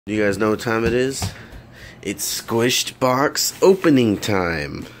Do you guys know what time it is? It's Squished Box opening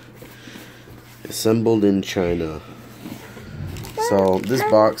time. Assembled in China. So, this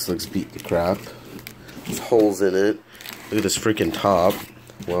box looks beat to crap. There's holes in it. Look at this freaking top.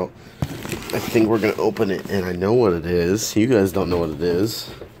 Well, I think we're gonna open it, and I know what it is. You guys don't know what it is.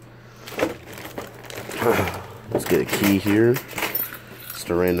 Let's get a key here. Just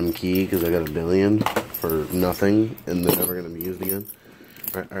a random key, because I got a billion for nothing, and they're never gonna be used again.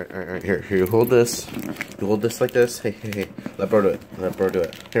 Alright, here, you hold this. You hold this like this. Hey, let bro do it. Let bro do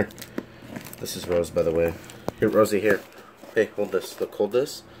it. Here. This is Rose, by the way. Here, Rosie, here. Hey, hold this. Look, hold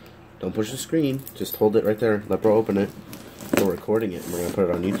this. Don't push the screen. Just hold it right there. Let bro open it. We're recording it, and we're going to put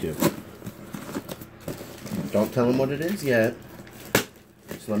it on YouTube. Don't tell him what it is yet.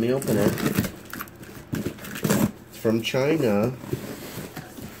 Just let me open it. It's from China.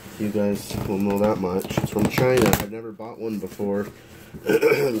 You guys will know that much. It's from China. I've never bought one before.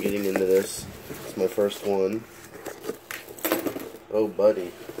 I'm getting into this. It's my first one. Oh,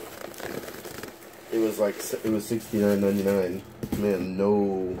 buddy. It was $69.99. Man,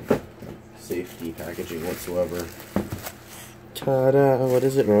 no safety packaging whatsoever. Ta-da! What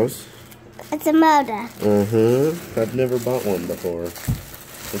is it, Rose? It's a motor. I've never bought one before.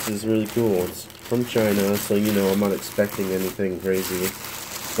 This is really cool. It's from China, so you know I'm not expecting anything crazy.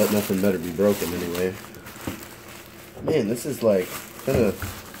 But nothing better be broken anyway. Man, this is like I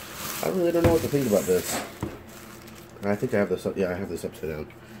really don't know what to think about this. I think I have this. Yeah, I have this upside down.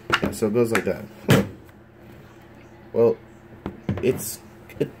 Yeah, so it goes like that. Huh. Well, it's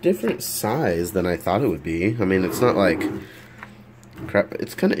a different size than I thought it would be. I mean, it's not like crap.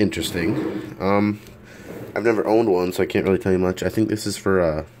 It's kind of interesting. I've never owned one, so I can't really tell you much. I think this is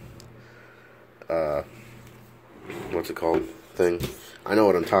for what's it called? Thing. I know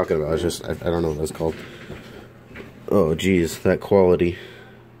what I'm talking about. It's just I don't know what it's called. Oh, geez, that quality.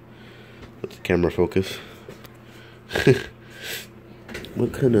 Let the camera focus.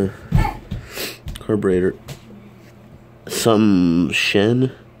 What kind of carburetor? Something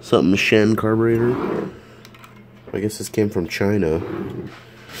Shen carburetor. I guess this came from China.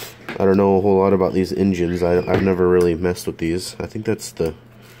 I don't know a whole lot about these engines. I've never really messed with these. I think that's the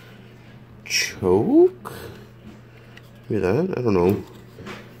choke. Maybe that? I don't know.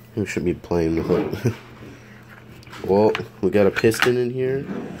 We shouldn't be playing with it. Well, we got a piston in here.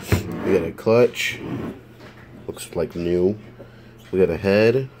 We got a clutch. Looks like new. We got a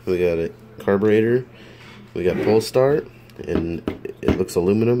head. We got a carburetor. We got pull start. And it looks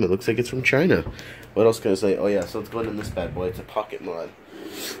aluminum. It looks like it's from China. What else can I say? Oh yeah, so let's go into this bad boy. It's a pocket mod.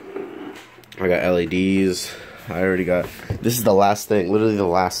 I got LEDs. I already got... This is the last thing. Literally the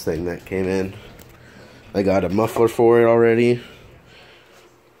last thing that came in. I got a muffler for it already.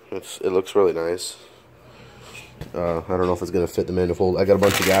 It looks really nice. I don't know if it's gonna fit the manifold. I got a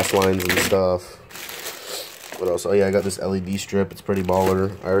bunch of gas lines and stuff. What else? Oh yeah, I got this LED strip. It's pretty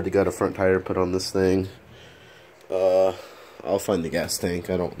baller. I already got a front tire put on this thing. I'll find the gas tank.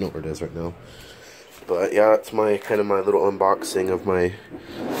 I don't know where it is right now. But yeah, it's my kind of my little unboxing of my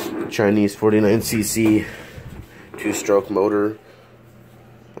Chinese 49cc 2-stroke motor.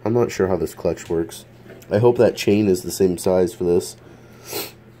 I'm not sure how this clutch works. I hope that chain is the same size for this.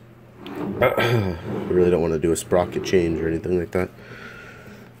 I really don't want to do a sprocket change or anything like that.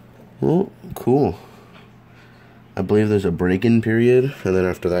 Well, cool. I believe there's a break-in period, and then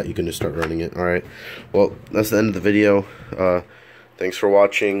after that you can just start running it. Alright, well, that's the end of the video. Thanks for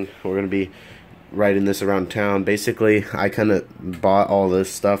watching. We're going to be riding this around town. Basically, I kind of bought all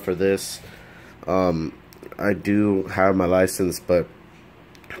this stuff for this. I do have my license, but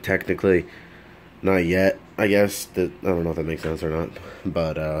technically not yet. I guess that, I don't know if that makes sense or not,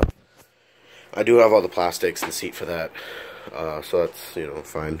 but I do have all the plastics and seat for that, so that's, you know,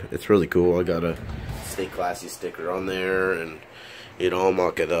 fine. It's really cool. I got a Stay Classy sticker on there, and, you know, I'll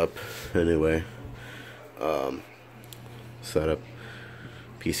mock it up anyway. Setup.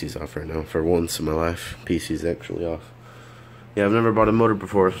 PC's off right now for once in my life. PC's actually off. Yeah, I've never bought a motor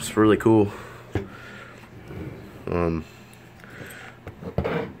before. It's really cool. I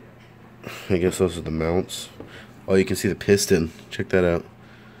guess those are the mounts. Oh, you can see the piston. Check that out.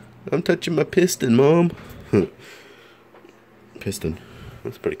 I'm touching my piston, Mom. Piston.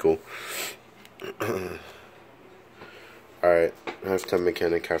 That's pretty cool. Alright. Halftime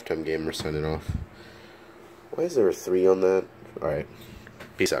Mechanic, Halftime Gamer signing off. Why is there a 3 on that? Alright.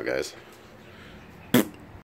 Peace out, guys.